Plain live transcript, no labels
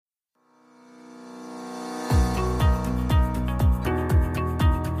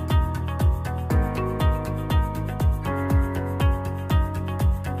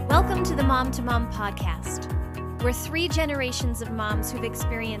Mom to Mom podcast. We're 3 generations of moms who've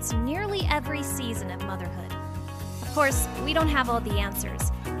experienced nearly every season of motherhood. Of course, we don't have all the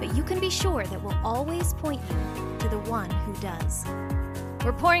answers, but you can be sure that we'll always point you to the one who does.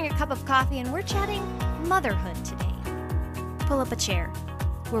 We're pouring a cup of coffee and we're chatting motherhood today. Pull up a chair.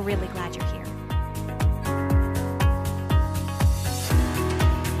 We're really glad you're here.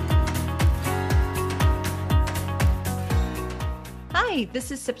 Hi,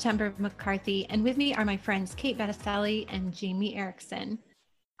 this is September McCarthy, and with me are my friends Kate Battistelli and Jamie Erickson.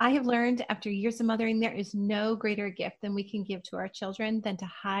 I have learned after years of mothering, there is no greater gift than we can give to our children than to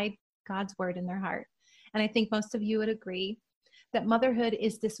hide God's word in their heart. And I think most of you would agree that motherhood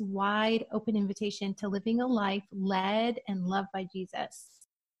is this wide open invitation to living a life led and loved by Jesus.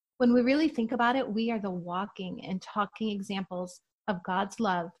 When we really think about it, we are the walking and talking examples of God's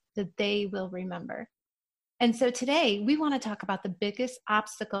love that they will remember. And so today we want to talk about the biggest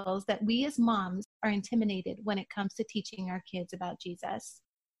obstacles that we as moms are intimidated when it comes to teaching our kids about Jesus.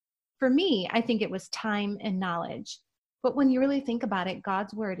 For me, I think it was time and knowledge. But when you really think about it,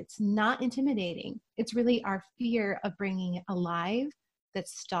 God's word, it's not intimidating. It's really our fear of bringing it alive that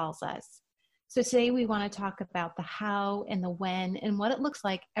stalls us. So today we want to talk about the how and the when and what it looks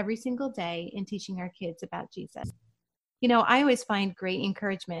like every single day in teaching our kids about Jesus. You know, I always find great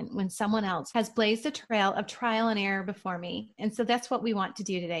encouragement when someone else has blazed a trail of trial and error before me. And so that's what we want to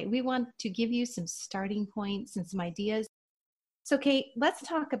do today. We want to give you some starting points and some ideas. So Kate, let's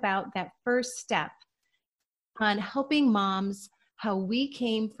talk about that first step on helping moms, how we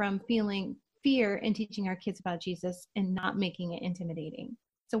came from feeling fear in teaching our kids about Jesus and not making it intimidating.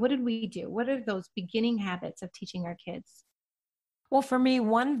 So what did we do? What are those beginning habits of teaching our kids? Well, for me,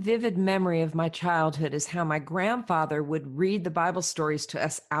 one vivid memory of my childhood is how my grandfather would read the Bible stories to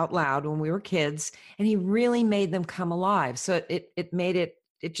us out loud when we were kids, and he really made them come alive. So it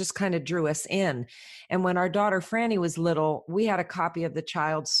just kind of drew us in. And when our daughter Franny was little, we had a copy of the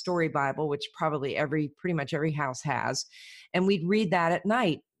Child's Story Bible, which probably pretty much every house has, and we'd read that at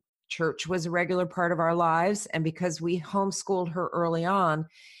night. Church was a regular part of our lives, and because we homeschooled her early on,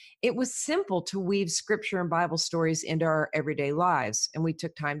 it was simple to weave scripture and Bible stories into our everyday lives. And we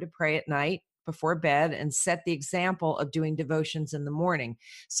took time to pray at night before bed and set the example of doing devotions in the morning.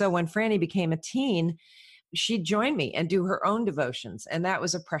 So when Franny became a teen, she'd join me and do her own devotions. And that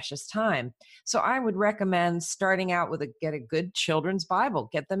was a precious time. So I would recommend starting out with get a good children's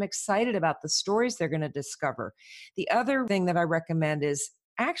Bible, get them excited about the stories they're going to discover. The other thing that I recommend is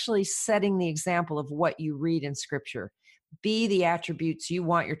actually setting the example of what you read in scripture. Be the attributes you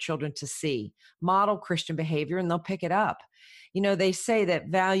want your children to see. Model Christian behavior and they'll pick it up. You know, they say that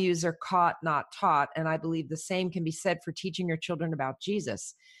values are caught, not taught. And I believe the same can be said for teaching your children about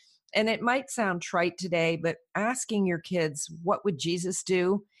Jesus. And it might sound trite today, but asking your kids, what would Jesus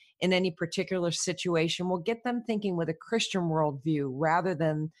do in any particular situation, will get them thinking with a Christian worldview rather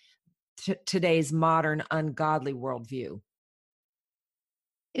than today's modern, ungodly worldview.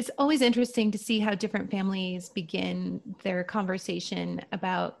 It's always interesting to see how different families begin their conversation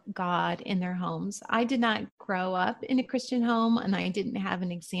about God in their homes. I did not grow up in a Christian home, and I didn't have an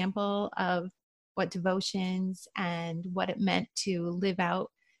example of what devotions and what it meant to live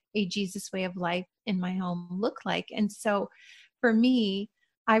out a Jesus way of life in my home looked like. And so for me,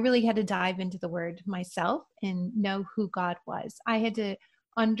 I really had to dive into the word myself and know who God was. I had to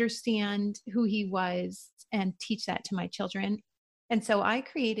understand who he was and teach that to my children. And so I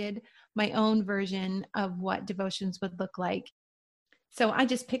created my own version of what devotions would look like. So I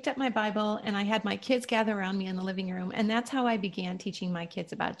just picked up my Bible and I had my kids gather around me in the living room. And that's how I began teaching my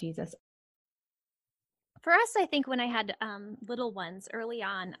kids about Jesus. For us, I think when I had little ones early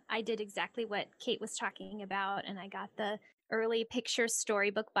on, I did exactly what Kate was talking about. And I got the early picture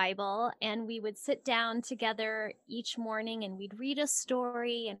storybook Bible, and we would sit down together each morning and we'd read a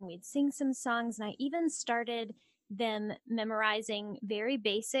story and we'd sing some songs. And I even started them memorizing very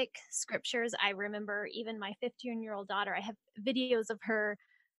basic scriptures. I remember even my 15-year-old daughter, I have videos of her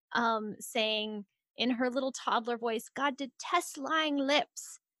saying in her little toddler voice, God detests lying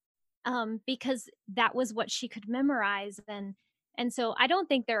lips, because that was what she could memorize. And so I don't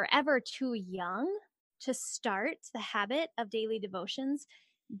think they're ever too young to start the habit of daily devotions.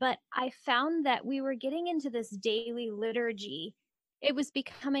 But I found that we were getting into this daily liturgy. It was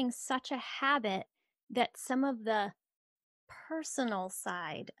becoming such a habit that some of the personal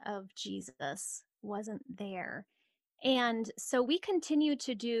side of Jesus wasn't there. And so we continue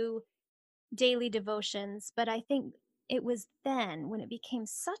to do daily devotions, but I think it was then when it became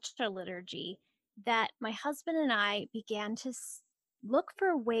such a liturgy that my husband and I began to look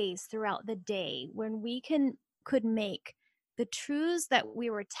for ways throughout the day when we could make the truths that we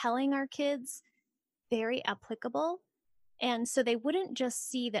were telling our kids very applicable. And so they wouldn't just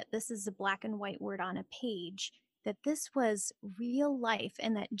see that this is a black and white word on a page, that this was real life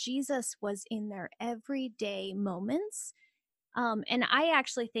and that Jesus was in their everyday moments. And I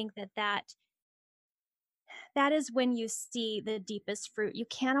actually think that is when you see the deepest fruit. You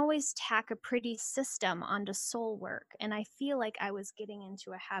can't always tack a pretty system onto soul work. And I feel like I was getting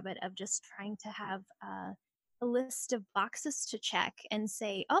into a habit of just trying to have a list of boxes to check and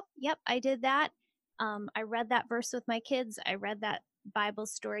say, oh, yep, I did that. I read that verse with my kids. I read that Bible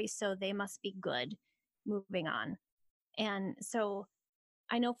story, so they must be good. Moving on. And so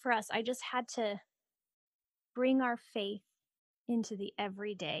I know for us, I just had to bring our faith into the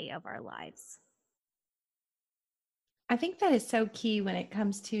everyday of our lives. I think that is so key when it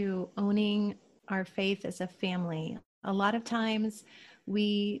comes to owning our faith as a family. A lot of times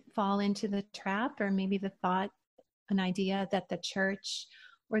we fall into the trap or maybe the thought, an idea that the church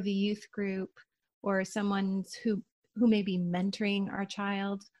or the youth group or someone who may be mentoring our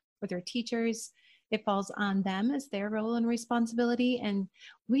child or their teachers, it falls on them as their role and responsibility. And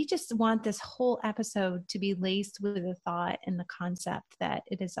we just want this whole episode to be laced with the thought and the concept that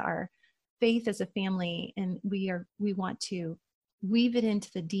it is our faith as a family, and we want to weave it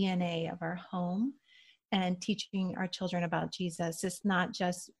into the DNA of our home. And teaching our children about Jesus, it's not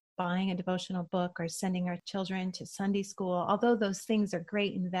just buying a devotional book or sending our children to Sunday school, although those things are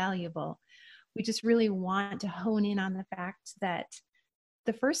great and valuable. We just really want to hone in on the fact that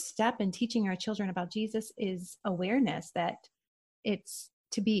the first step in teaching our children about Jesus is awareness that it's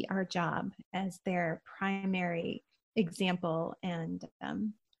to be our job as their primary example and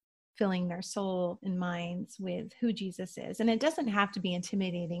filling their soul and minds with who Jesus is. And it doesn't have to be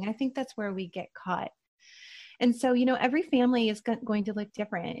intimidating. I think that's where we get caught. And so, every family is going to look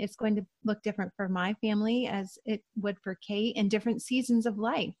different. It's going to look different for my family as it would for Kate in different seasons of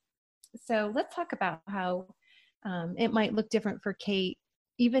life. So let's talk about how it might look different for Kate,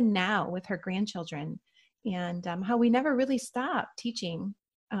 even now with her grandchildren, and how we never really stop teaching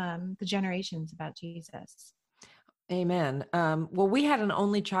the generations about Jesus. Amen. Well, we had an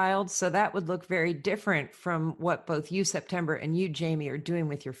only child, so that would look very different from what both you, September, and you, Jamie, are doing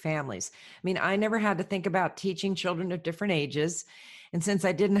with your families. I mean, I never had to think about teaching children of different ages. And since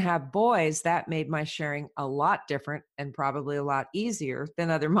I didn't have boys, that made my sharing a lot different and probably a lot easier than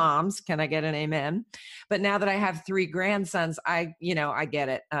other moms. Can I get an amen? But now that I have 3 grandsons, I get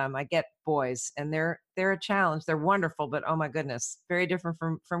it. I get boys, and they're a challenge. They're wonderful, but oh my goodness, very different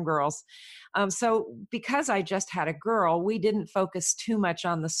from girls. So because I just had a girl, we didn't focus too much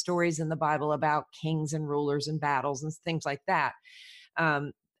on the stories in the Bible about kings and rulers and battles and things like that.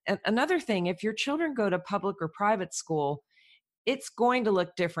 And another thing, if your children go to public or private school, it's going to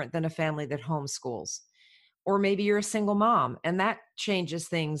look different than a family that homeschools. Or maybe you're a single mom, and that changes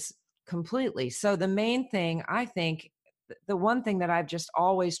things completely. So the main thing, I think, the one thing that I've just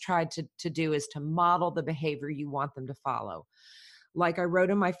always tried to do is to model the behavior you want them to follow. Like I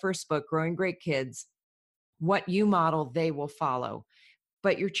wrote in my first book, Growing Great Kids, what you model, they will follow.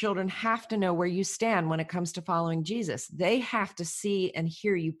 But your children have to know where you stand when it comes to following Jesus. They have to see and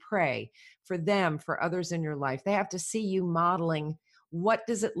hear you pray for them, for others in your life. They have to see you modeling what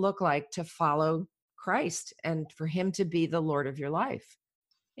does it look like to follow Christ and for him to be the Lord of your life.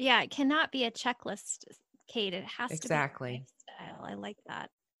 Yeah, it cannot be a checklist, Kate. It has to be a Exactly. lifestyle. I like that.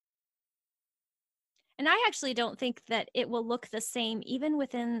 And I actually don't think that it will look the same even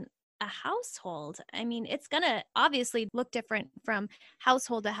within a household. I mean, it's going to obviously look different from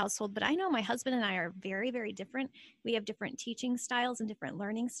household to household, but I know my husband and I are very, very different. We have different teaching styles and different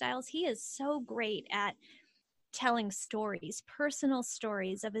learning styles. He is so great at telling stories, personal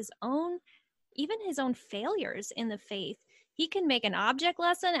stories of his own, even his own failures in the faith. He can make an object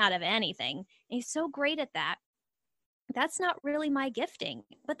lesson out of anything. And he's so great at that. That's not really my gifting,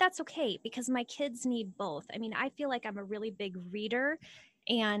 but that's okay because my kids need both. I mean, I feel like I'm a really big reader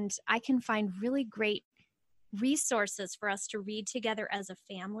and I can find really great resources for us to read together as a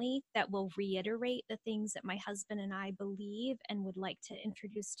family that will reiterate the things that my husband and I believe and would like to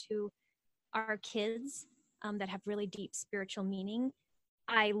introduce to our kids that have really deep spiritual meaning.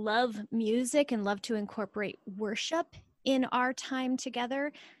 I love music and love to incorporate worship in our time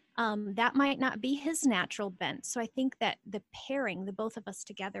together. That might not be his natural bent. So I think that the pairing, the both of us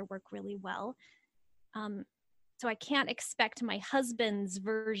together, work really well. So I can't expect my husband's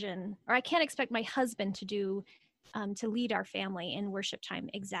version, or I can't expect my husband to do, to lead our family in worship time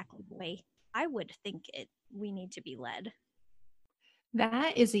exactly the way I would think we need to be led.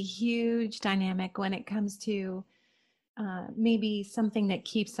 That is a huge dynamic when it comes to maybe something that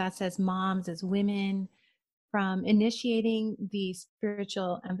keeps us as moms, as women, from initiating the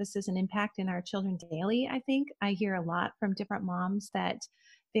spiritual emphasis and impact in our children daily. I think I hear a lot from different moms that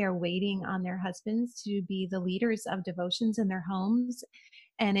they are waiting on their husbands to be the leaders of devotions in their homes.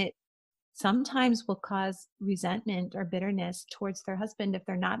 And it sometimes will cause resentment or bitterness towards their husband if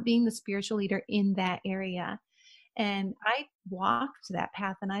they're not being the spiritual leader in that area. And I walked that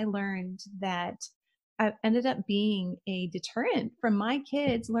path and I learned that I ended up being a deterrent from my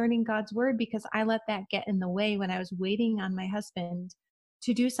kids learning God's word because I let that get in the way when I was waiting on my husband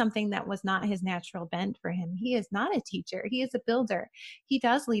to do something that was not his natural bent for him. He is not a teacher. He is a builder. He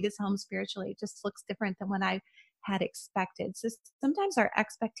does lead his home spiritually. It just looks different than what I had expected. So sometimes our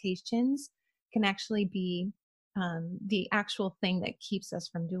expectations can actually be the actual thing that keeps us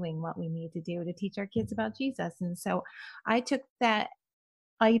from doing what we need to do to teach our kids about Jesus. And so I took that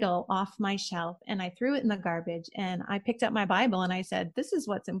idol off my shelf and I threw it in the garbage and I picked up my Bible and I said, this is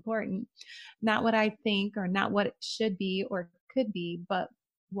what's important, not what I think or not what it should be or could be, but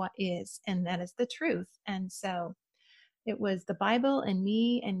what is, and that is the truth. And so it was the Bible and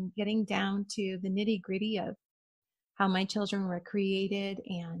me and getting down to the nitty gritty of how my children were created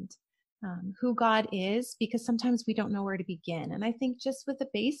and who God is, because sometimes we don't know where to begin. And I think just with the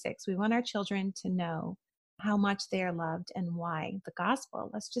basics, we want our children to know how much they are loved and why. The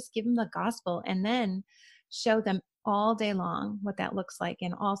gospel, let's just give them the gospel and then show them all day long what that looks like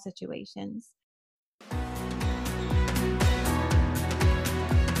in all situations.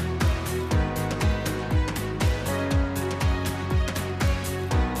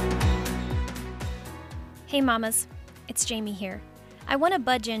 Hey mamas, it's Jamie here. I want to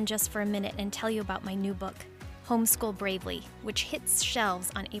budge in just for a minute and tell you about my new book, Homeschool Bravely, which hits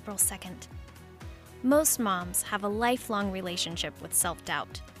shelves on April 2nd. Most moms have a lifelong relationship with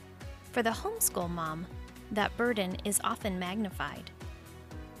self-doubt. For the homeschool mom, that burden is often magnified.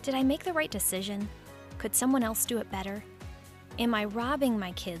 Did I make the right decision? Could someone else do it better? Am I robbing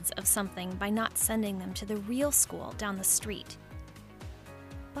my kids of something by not sending them to the real school down the street?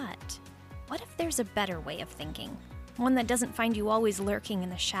 But what if there's a better way of thinking? One that doesn't find you always lurking in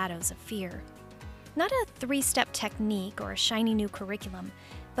the shadows of fear. Not a 3-step technique or a shiny new curriculum,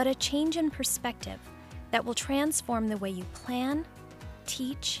 but a change in perspective that will transform the way you plan,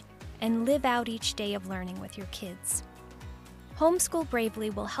 teach, and live out each day of learning with your kids. Homeschool Bravely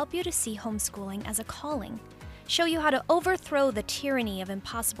will help you to see homeschooling as a calling, show you how to overthrow the tyranny of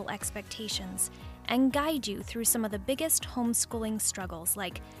impossible expectations, and guide you through some of the biggest homeschooling struggles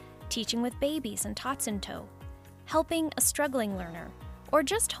like teaching with babies and tots in tow, helping a struggling learner, or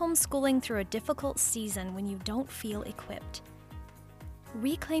just homeschooling through a difficult season when you don't feel equipped.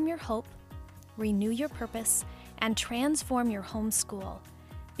 Reclaim your hope, renew your purpose, and transform your homeschool.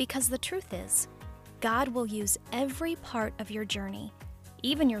 Because the truth is, God will use every part of your journey,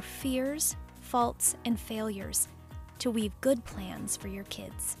 even your fears, faults, and failures, to weave good plans for your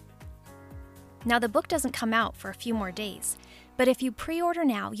kids. Now, the book doesn't come out for a few more days, but if you pre-order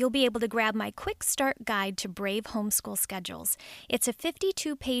now, you'll be able to grab my Quick Start Guide to Brave Homeschool Schedules. It's a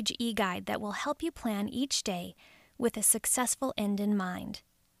 52-page e-guide that will help you plan each day with a successful end in mind.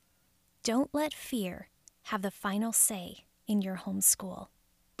 Don't let fear have the final say in your homeschool.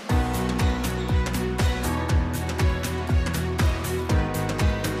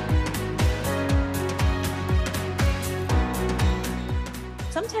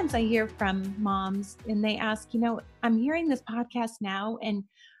 Sometimes I hear from moms and they ask, I'm hearing this podcast now and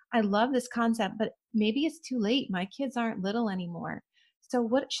I love this concept, but maybe it's too late. My kids aren't little anymore. So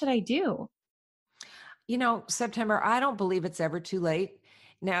what should I do? September, I don't believe it's ever too late.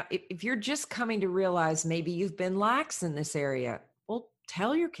 Now, if you're just coming to realize maybe you've been lax in this area, well,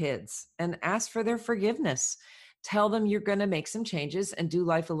 tell your kids and ask for their forgiveness. Tell them you're going to make some changes and do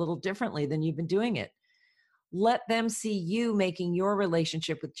life a little differently than you've been doing it. Let them see you making your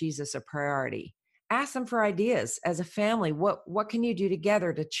relationship with Jesus a priority. Ask them for ideas as a family. What can you do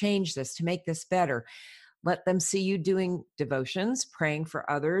together to change this, to make this better? Let them see you doing devotions, praying for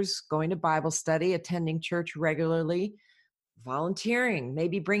others, going to Bible study, attending church regularly, volunteering,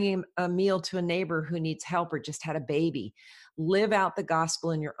 maybe bringing a meal to a neighbor who needs help or just had a baby. Live out the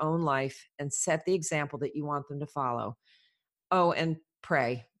gospel in your own life and set the example that you want them to follow. Oh, and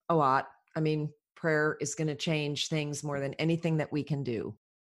pray a lot. Prayer is going to change things more than anything that we can do.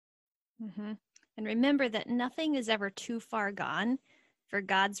 Mm-hmm. And remember that nothing is ever too far gone for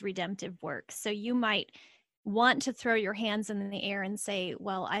God's redemptive work. So you might want to throw your hands in the air and say,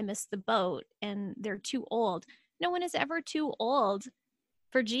 well, I missed the boat and they're too old. No one is ever too old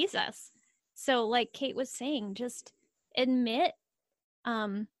for Jesus. So like Kate was saying, just admit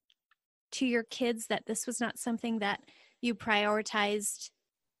to your kids that this was not something that you prioritized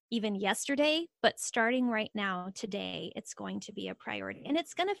even yesterday, but starting right now, today, it's going to be a priority. And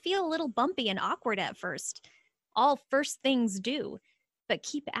it's going to feel a little bumpy and awkward at first. All first things do, but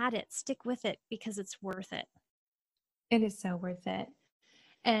keep at it, stick with it because it's worth it. It is so worth it.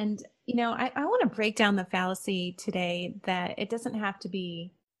 And, I want to break down the fallacy today that it doesn't have to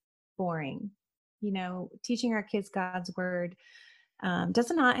be boring. Teaching our kids God's word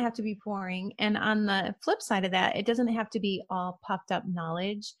does not have to be boring. And on the flip side of that, it doesn't have to be all puffed up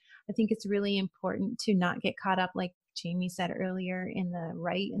knowledge. I think it's really important to not get caught up, like Jamie said earlier, in the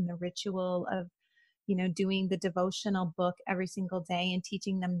rite and the ritual of, doing the devotional book every single day and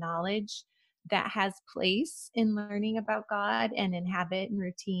teaching them knowledge that has place in learning about God and in habit and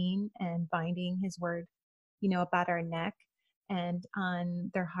routine and binding his word, about our neck and on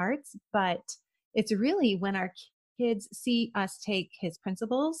their hearts. But it's really when our kids see us take his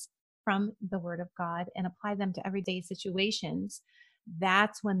principles from the word of God and apply them to everyday situations,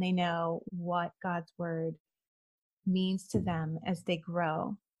 that's when they know what God's word means to them as they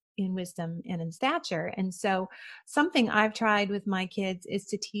grow in wisdom and in stature. And so something I've tried with my kids is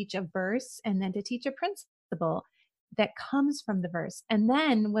to teach a verse and then to teach a principle that comes from the verse. And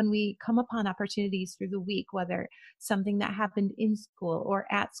then when we come upon opportunities through the week, whether something that happened in school or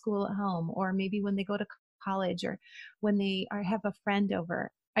at school at home, or maybe when they go to college or when they have a friend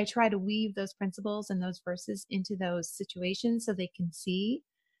over, I try to weave those principles and those verses into those situations so they can see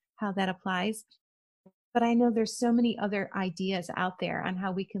how that applies. But I know there's so many other ideas out there on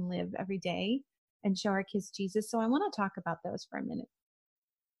how we can live every day and show our kids Jesus. So I want to talk about those for a minute.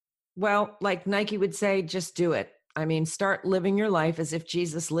 Well, like Nike would say, just do it. I mean, start living your life as if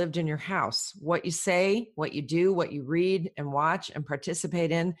Jesus lived in your house. What you say, what you do, what you read and watch and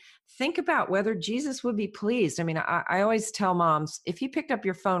participate in, think about whether Jesus would be pleased. I mean, I always tell moms, if he picked up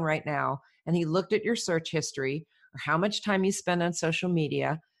your phone right now and he looked at your search history or how much time you spend on social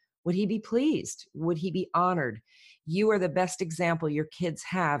media, would he be pleased? Would he be honored? You are the best example your kids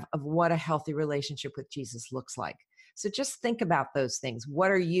have of what a healthy relationship with Jesus looks like. So just think about those things.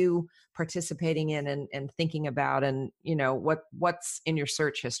 What are you participating in and thinking about? And, what's in your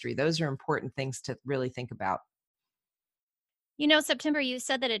search history? Those are important things to really think about. September, you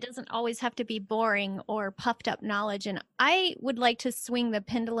said that it doesn't always have to be boring or puffed up knowledge. And I would like to swing the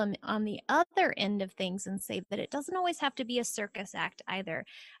pendulum on the other end of things and say that it doesn't always have to be a circus act either.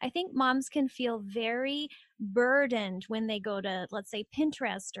 I think moms can feel very burdened when they go to, let's say,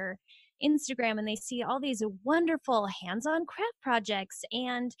 Pinterest or Instagram and they see all these wonderful hands on craft projects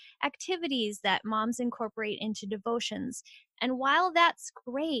and activities that moms incorporate into devotions. And while that's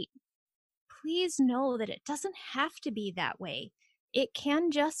great, please know that it doesn't have to be that way. It can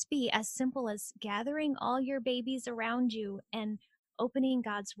just be as simple as gathering all your babies around you and opening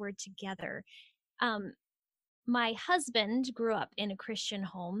God's word together. Um, my husband grew up in a Christian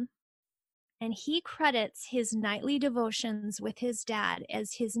home, and he credits his nightly devotions with his dad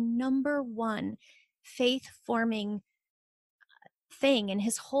as his number one faith forming thing in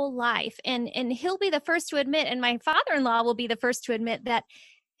his whole life. And he'll be the first to admit, and my father-in-law will be the first to admit, that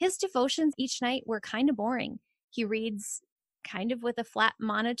his devotions each night were kind of boring. He reads kind of with a flat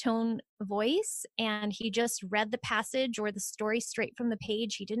monotone voice, and he just read the passage or the story straight from the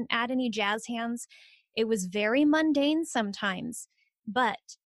page. He didn't add any jazz hands. It was very mundane sometimes. But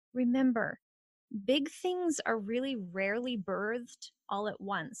remember, big things are really rarely birthed all at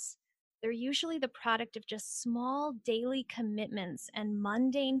once. They're usually the product of just small daily commitments and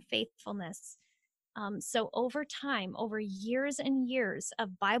mundane faithfulness. So over time, over years and years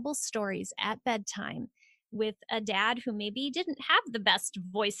of Bible stories at bedtime with a dad who maybe didn't have the best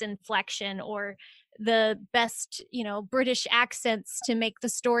voice inflection or the best, British accents to make the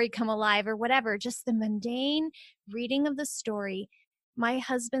story come alive or whatever, just the mundane reading of the story, my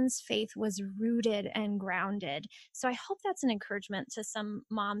husband's faith was rooted and grounded. So I hope that's an encouragement to some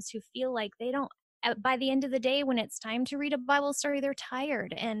moms who feel like they don't, by the end of the day, when it's time to read a Bible story, they're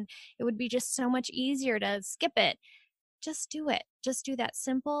tired and it would be just so much easier to skip it. Just do it. Just do that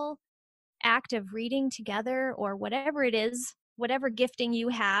simple act of reading together or whatever it is, whatever gifting you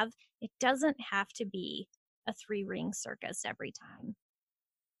have. It doesn't have to be a 3-ring circus every time.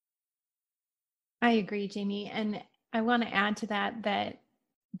 I agree, Jamie. And I want to add to that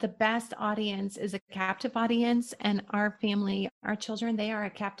the best audience is a captive audience, and our family, our children, they are a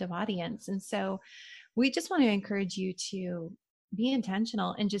captive audience. And so we just want to encourage you to be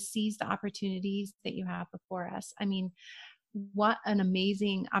intentional and just seize the opportunities that you have before us. I mean, what an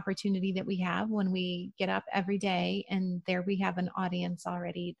amazing opportunity that we have when we get up every day and there we have an audience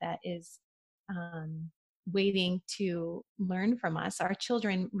already that is waiting to learn from us. Our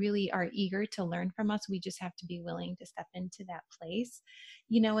children really are eager to learn from us. We just have to be willing to step into that place,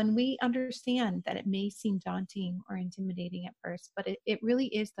 and we understand that it may seem daunting or intimidating at first, but it really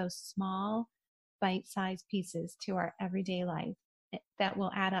is those small bite-sized pieces to our everyday life that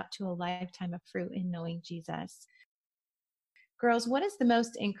will add up to a lifetime of fruit in knowing Jesus. Girls, what is the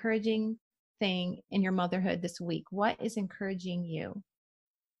most encouraging thing in your motherhood this week? What is encouraging you?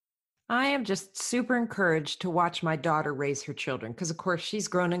 I am just super encouraged to watch my daughter raise her children because, of course, she's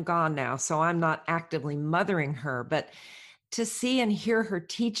grown and gone now. So I'm not actively mothering her, but to see and hear her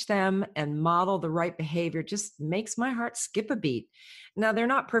teach them and model the right behavior just makes my heart skip a beat. Now, they're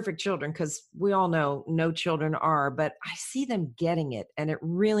not perfect children because we all know no children are, but I see them getting it and it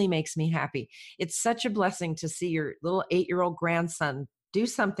really makes me happy. It's such a blessing to see your little 8-year-old grandson do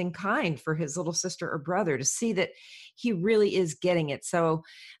something kind for his little sister or brother, to see that he really is getting it. So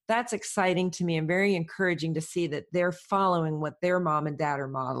that's exciting to me and very encouraging to see that they're following what their mom and dad are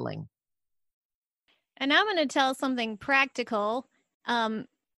modeling. And I'm going to tell something practical.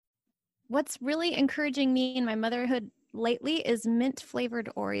 What's really encouraging me in my motherhood lately is mint flavored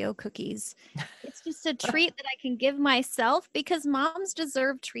Oreo cookies. It's just a treat that I can give myself because moms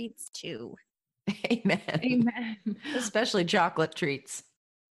deserve treats too. Amen. Amen. Especially chocolate treats.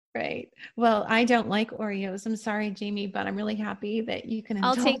 Right. Well, I don't like Oreos. I'm sorry, Jamie, but I'm really happy that you can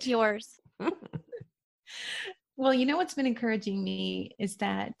I'll indulge. take yours. Well, what's been encouraging me is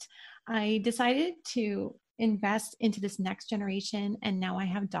that I decided to invest into this next generation, and now I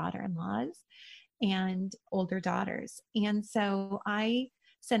have daughter-in-laws and older daughters. And so I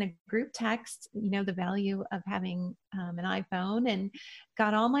sent a group text, the value of having an iPhone, and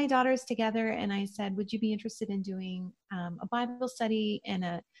got all my daughters together. And I said, would you be interested in doing a Bible study and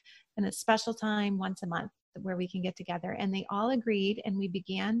a special time once a month where we can get together? And they all agreed. And we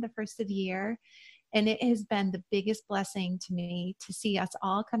began the first of the year. And it has been the biggest blessing to me to see us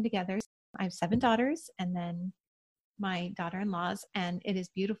all come together. I have 7 daughters and then my daughter-in-laws, and it is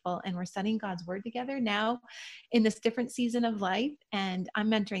beautiful. And we're studying God's word together now in this different season of life. And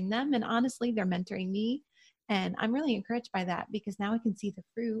I'm mentoring them, and honestly, they're mentoring me. And I'm really encouraged by that because now I can see the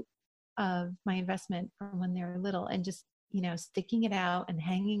fruit of my investment from when they were little, and just, sticking it out and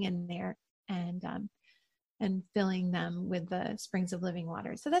hanging in there and filling them with the springs of living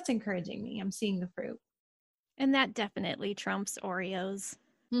water. So that's encouraging me. I'm seeing the fruit. And that definitely trumps Oreos.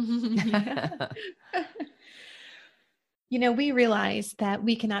 We realize that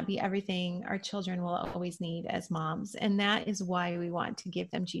we cannot be everything our children will always need as moms. And that is why we want to give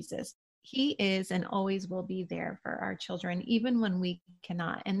them Jesus. He is and always will be there for our children, even when we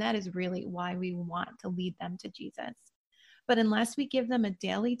cannot. And that is really why we want to lead them to Jesus. But unless we give them a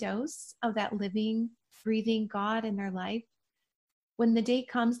daily dose of that living, breathing God in their life, when the day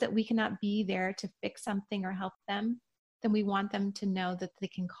comes that we cannot be there to fix something or help them, then we want them to know that they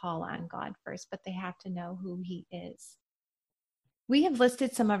can call on God first, but they have to know who He is. We have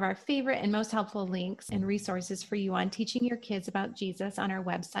listed some of our favorite and most helpful links and resources for you on teaching your kids about Jesus on our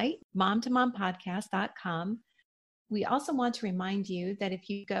website, momtomompodcast.com. We also want to remind you that if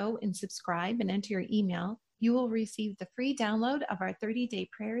you go and subscribe and enter your email, you will receive the free download of our 30-day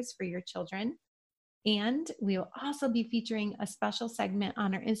prayers for your children. And we will also be featuring a special segment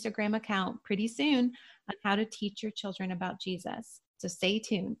on our Instagram account pretty soon on how to teach your children about Jesus. So stay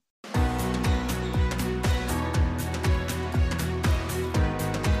tuned.